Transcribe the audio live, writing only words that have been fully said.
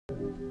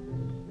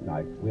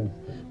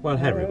Well,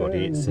 hey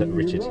everybody, it's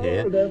Richard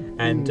here,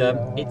 and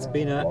it's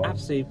been an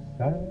absolutely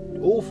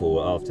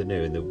awful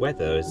afternoon. The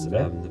weather is,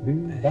 the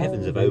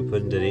heavens have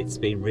opened and it's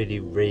been really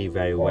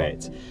very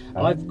wet.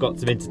 I've got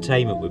some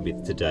entertainment with me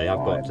today.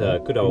 I've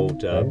got good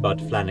old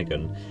Bud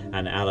Flanagan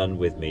and Alan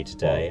with me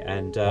today,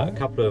 and a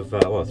couple of,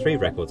 well, 3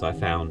 records I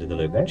found in the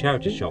local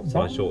charity shop,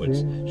 so I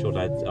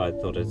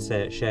thought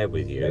I'd share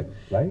with you.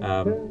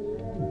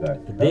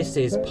 This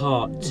is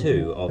part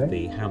 2 of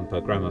the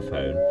Hamper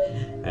Gramophone,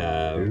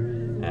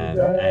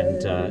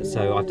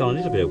 so I've done a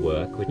little bit of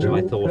work which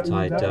I thought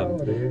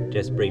I'd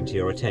just bring to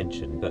your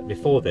attention. But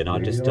before then, I'll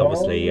just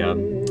obviously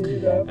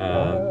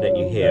let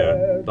you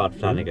hear Bud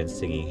Flanagan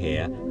singing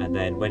here, and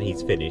then when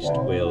he's finished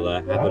we'll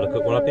have a look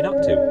at what I've been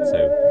up to.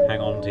 So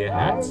hang on to your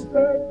hats.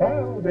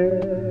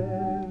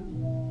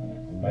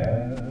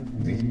 Let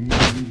me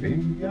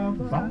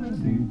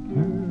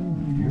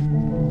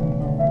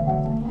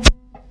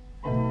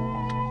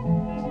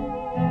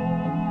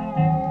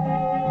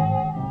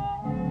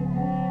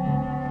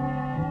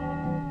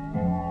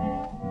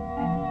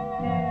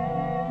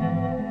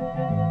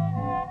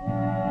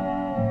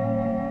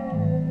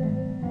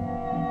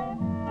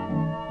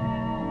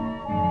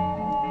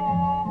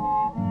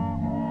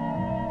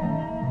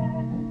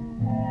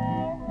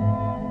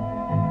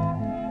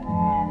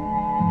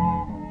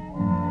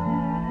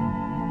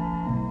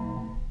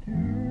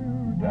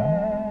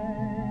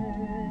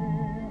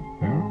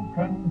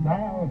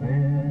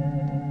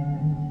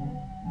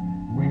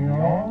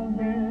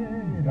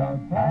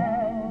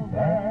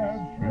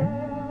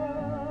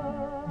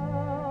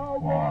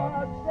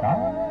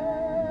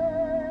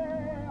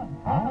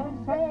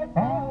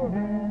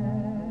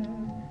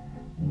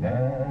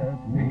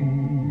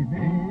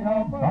be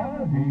a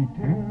body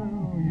to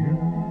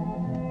you.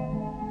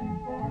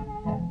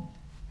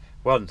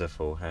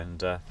 Wonderful,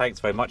 and thanks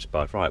very much,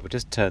 Bud. Right, we'll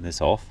just turn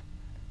this off.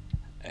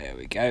 There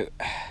we go.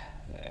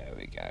 There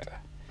we go.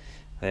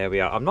 There we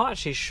are. I'm not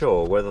actually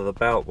sure whether the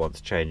belt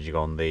wants changing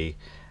on the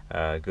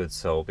Good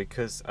Soul,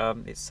 because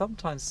it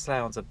sometimes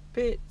sounds a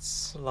bit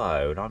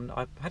slow, and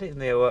I've had it in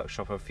the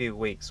workshop a few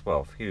weeks,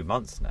 well, a few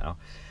months now,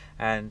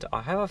 and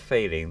I have a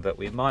feeling that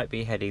we might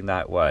be heading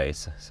that way.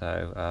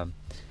 So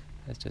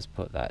let's just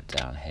put that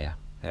down here.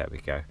 There we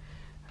go.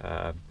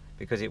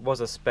 Because it was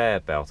a spare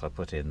belt I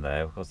put in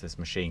there, because this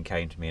machine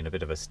came to me in a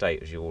bit of a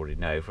state, as you already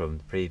know from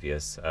the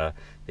previous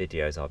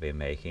videos I've been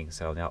making,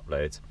 so on the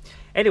uploads.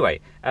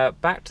 Anyway,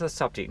 back to the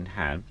subject in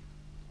hand.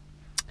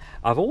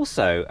 I've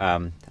also,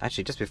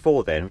 actually just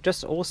before then,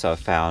 just also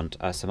found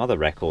some other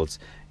records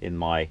in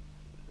my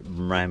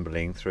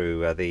rambling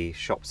through the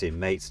shops in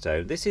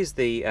Maidstone. This is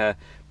the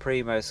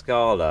Primo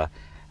Scala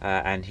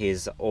and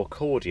his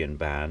accordion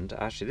band.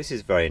 Actually, this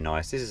is very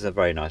nice. This is a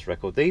very nice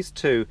record. These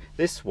two,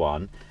 this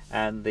one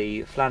and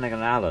the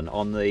Flanagan Allen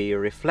on the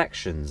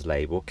Reflections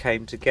label,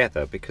 came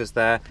together because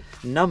they're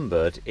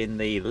numbered in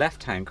the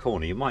left hand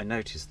corner. You might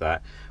notice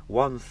that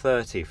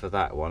 130 for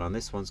that one, and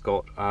this one's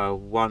got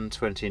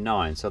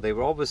 129, so they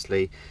were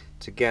obviously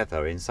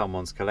together in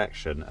someone's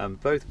collection.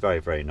 Both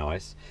very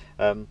nice.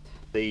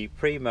 The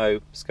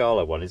Primo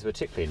Scala one is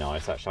particularly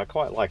nice, actually. I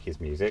quite like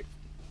his music.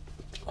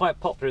 Quite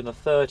popular in the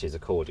 30s,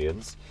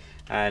 accordions,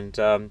 and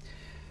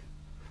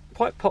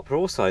quite popular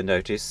also, I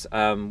notice.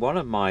 One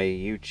of my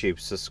YouTube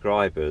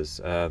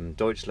subscribers,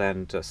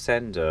 Deutschland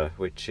Sender,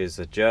 which is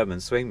a German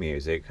swing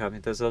music, I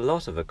mean, there's a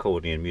lot of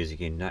accordion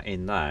music in that,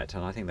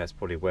 and I think that's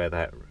probably where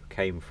that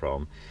came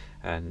from,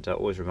 and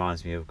always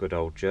reminds me of good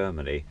old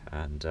Germany,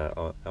 and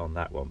on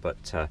that one.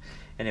 But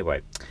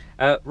anyway,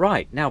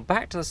 right, now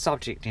back to the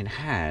subject in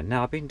hand.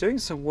 Now, I've been doing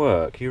some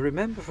work. You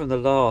remember from the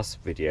last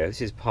video,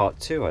 this is part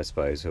 2, I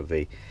suppose, of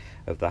the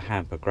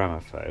Hamper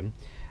Gramophone.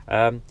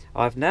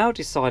 I've now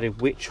decided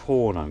which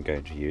horn I'm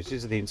going to use.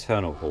 This is the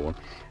internal horn,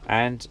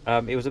 and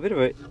it was a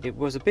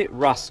bit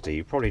rusty.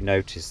 You probably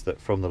noticed that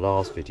from the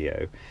last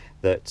video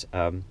that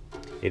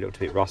it looked a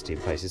bit rusty in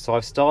places. So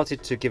I've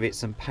started to give it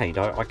some paint.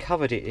 I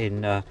covered it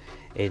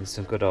in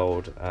some good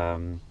old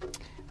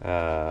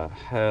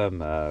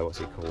what's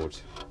it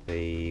called?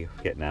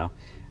 Forget now.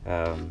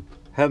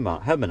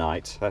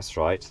 Hermanite. That's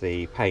right.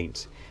 The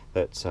paint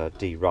that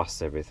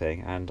de-rusts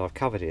everything, and I've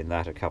covered it in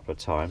that a couple of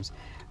times.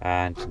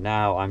 And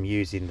now I'm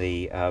using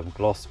the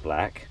gloss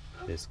black,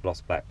 this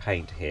gloss black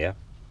paint here,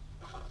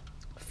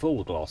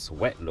 full gloss,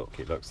 wet look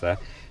it looks there,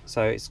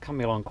 so it's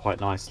coming along quite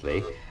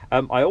nicely.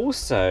 I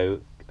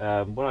also,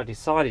 what I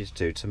decided to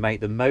do to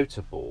make the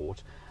motor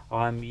board,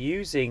 I'm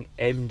using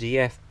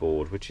MDF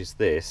board, which is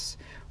this,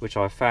 which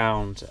I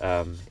found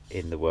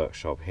in the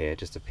workshop here,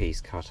 just a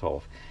piece cut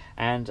off.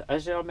 And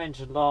as I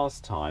mentioned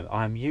last time,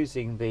 I'm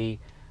using a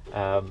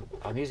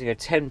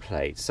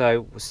template.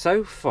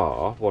 So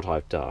far what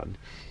I've done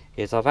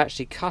is I've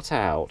actually cut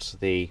out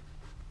the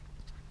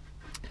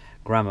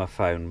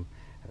gramophone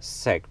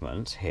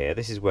segment here.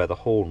 This is where the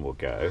horn will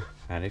go,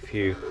 and if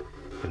you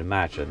can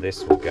imagine,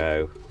 this will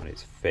go, when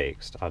it's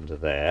fixed, under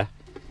there.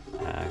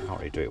 I can't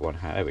really do it one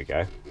hand. There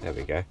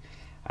we go,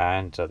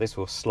 and this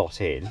will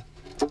slot in,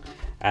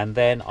 And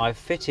then I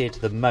fitted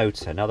the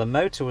motor. Now the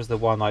motor was the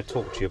one I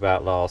talked to you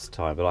about last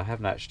time, but I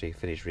haven't actually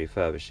finished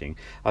refurbishing.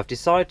 I've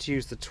decided to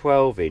use the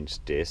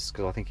 12-inch disc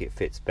because I think it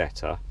fits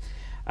better.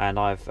 And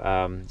I've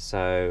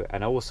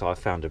and also I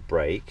found a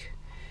brake.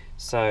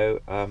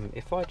 So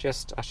if I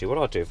just, actually what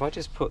I'll do, if I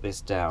just put this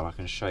down, I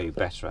can show you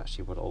better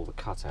actually what all the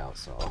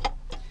cutouts are.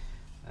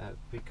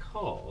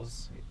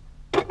 Because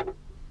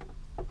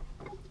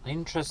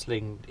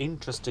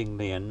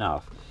interestingly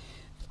enough,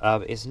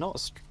 it's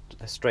not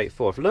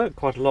straightforward. I've learned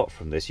quite a lot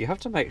from this. You have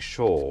to make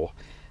sure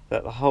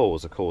that the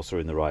holes, of course, are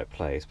in the right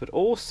place, but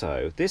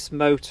also this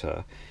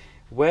motor,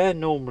 where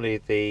normally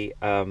the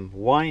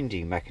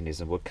winding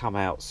mechanism would come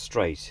out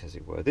straight, as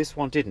it were, this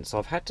one didn't, so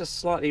I've had to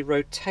slightly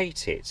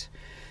rotate it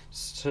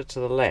to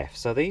the left.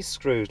 So these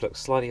screws look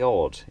slightly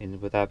odd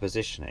with our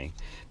positioning,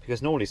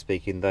 because normally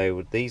speaking they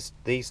would, these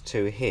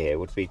two here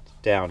would be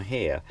down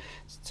here,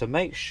 to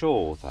make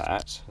sure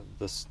that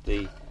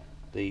the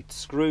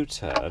screw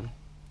turn,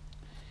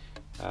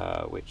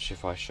 which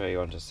if I show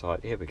you on the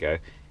side, here we go,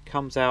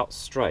 comes out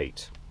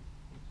straight.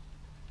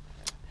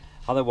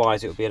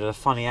 Otherwise it would be at a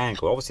funny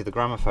angle. Obviously the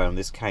gramophone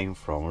this came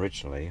from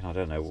originally, I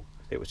don't know,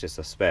 it was just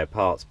a spare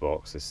parts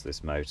box,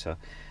 this motor,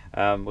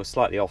 was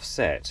slightly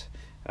offset,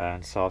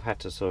 and so I've had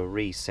to sort of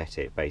reset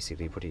it,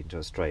 basically put it into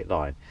a straight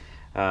line,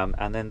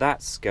 and then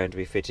that's going to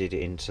be fitted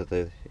into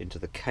the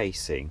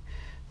casing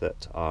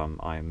that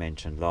I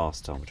mentioned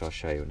last time, which I'll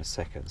show you in a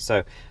second.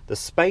 So the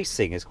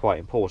spacing is quite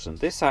important.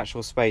 This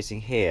actual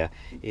spacing here,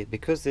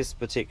 because this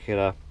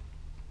particular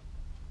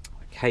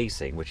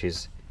casing, which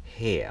is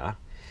here,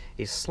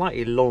 is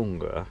slightly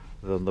longer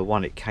than the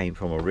one it came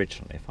from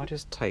originally. If I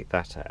just take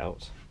that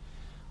out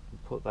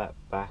and put that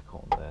back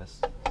on there,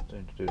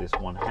 to do this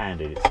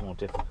one-handed, it's more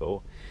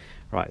difficult.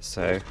 Right,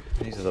 so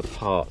these are the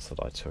parts that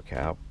I took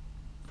out.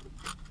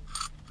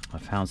 I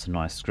found some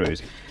nice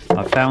screws.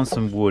 I found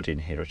some wood in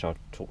here, which I'll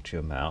talk to you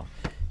about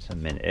in a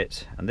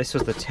minute. And this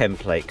was the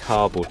template,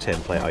 cardboard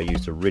template I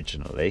used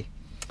originally.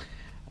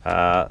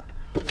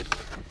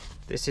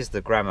 This is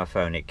the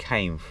gramophone it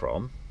came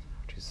from,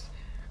 which is,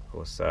 of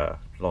course,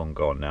 long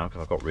gone now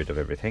because I got rid of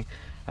everything.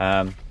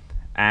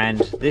 And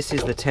this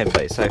is the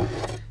template. So,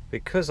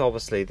 because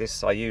obviously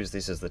I used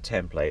this as the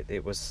template,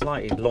 it was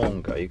slightly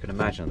longer. You can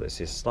imagine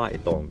this is slightly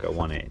longer at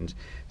one end.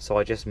 So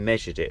I just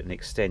measured it and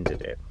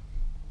extended it.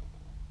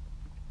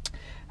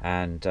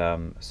 And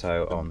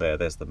so on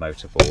there's the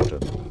motor board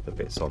and the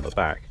bits on the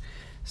back.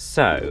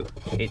 So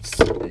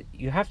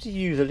you have to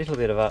use a little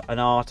bit of an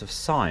art of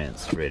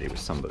science really with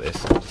some of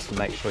this, just to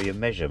make sure your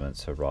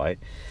measurements are right.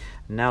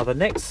 Now the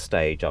next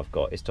stage I've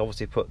got is to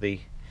obviously put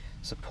the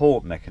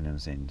support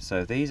mechanisms in.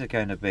 So these are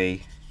going to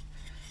be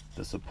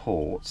the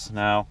supports.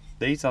 Now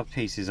these are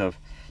pieces of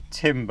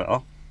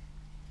timber,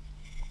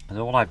 and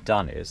all I've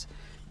done is,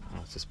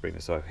 let's just bring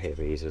this over here,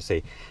 be easier to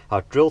see.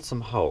 I've drilled some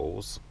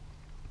holes,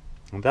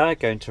 and they're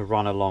going to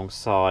run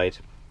alongside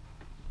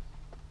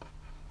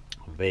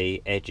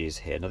the edges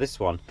here. Now this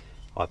one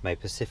I've made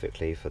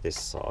specifically for this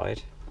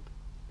side.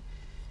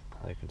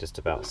 You can just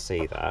about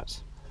see that.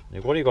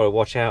 Now what you've got to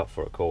watch out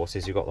for, of course,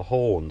 is you've got the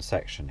horn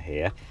section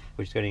here,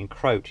 which is going to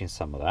encroach in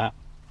some of that.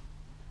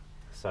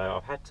 So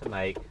I've had to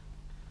make,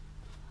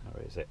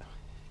 where is it,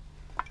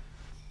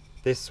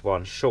 this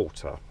one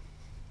shorter,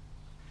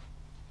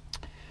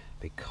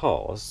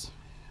 because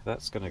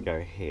that's going to go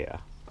here,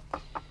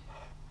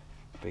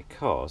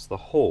 because the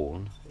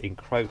horn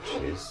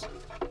encroaches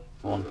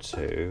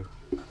onto,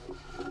 you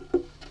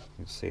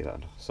can see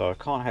that, so I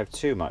can't have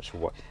too much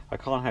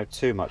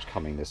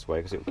coming this way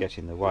because it will get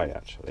in the way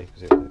actually,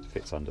 because it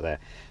fits under there.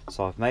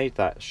 So I've made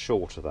that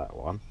shorter, that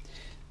one.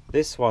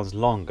 This one's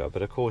longer,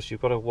 but of course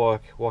you've got to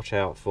watch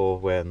out for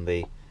when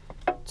the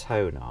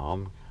tone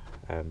arm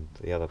and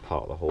the other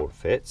part of the horn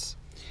fits.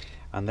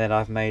 And then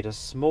I've made a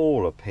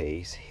smaller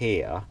piece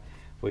here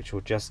which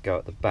will just go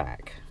at the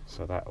back,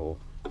 so that will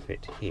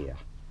fit here,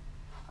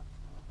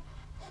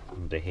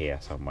 under here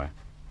somewhere.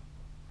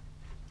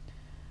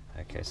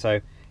 Okay,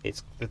 so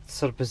it's the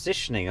sort of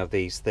positioning of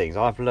these things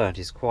I've learned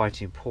is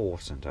quite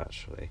important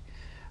actually,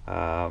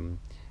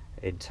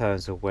 in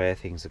terms of where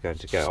things are going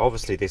to go.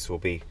 Obviously this will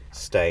be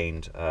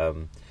stained a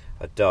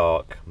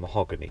dark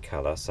mahogany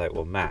colour, so it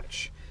will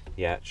match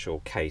the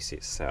actual case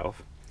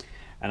itself.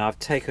 And I've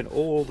taken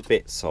all the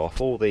bits off,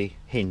 all the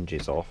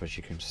hinges off, as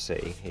you can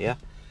see here.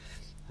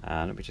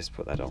 And let me just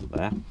put that on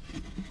there,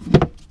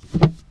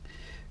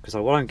 because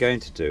what I'm going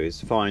to do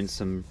is find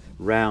some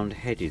round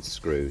headed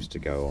screws to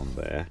go on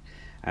there,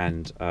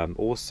 and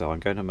also I'm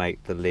going to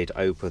make the lid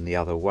open the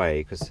other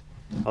way, because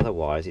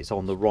otherwise it's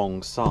on the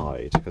wrong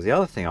side. Because the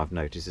other thing I've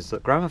noticed is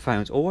that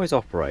gramophones always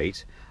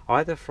operate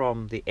either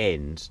from the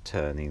end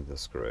turning the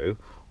screw,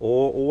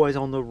 or always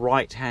on the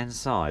right hand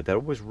side. They're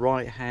always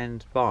right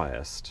hand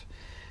biased,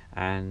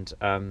 and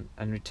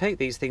we take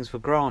these things for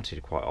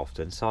granted quite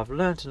often. So I've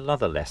learned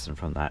another lesson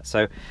from that.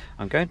 So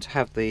I'm going to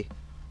have the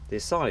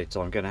sides,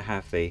 I'm going to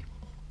have the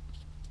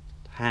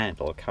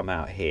handle come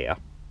out here,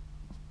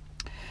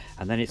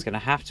 and then it's going to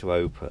have to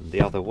open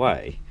the other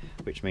way,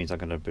 which means I'm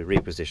going to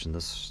reposition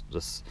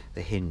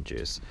the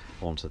hinges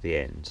onto the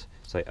end,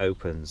 so it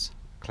opens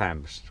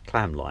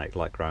clam-like,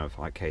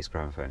 like case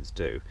gramophones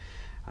do,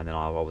 and then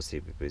I'll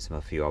obviously put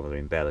a few other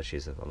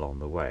embellishes along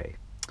the way.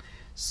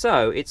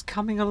 So it's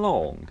coming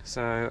along.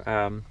 So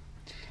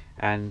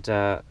and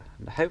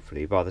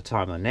hopefully by the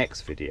time of the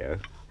next video,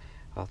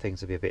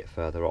 things will be a bit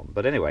further on.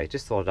 But anyway,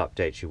 just thought I'd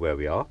update you where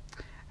we are,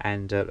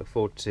 and look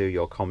forward to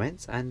your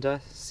comments,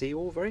 and see you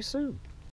all very soon.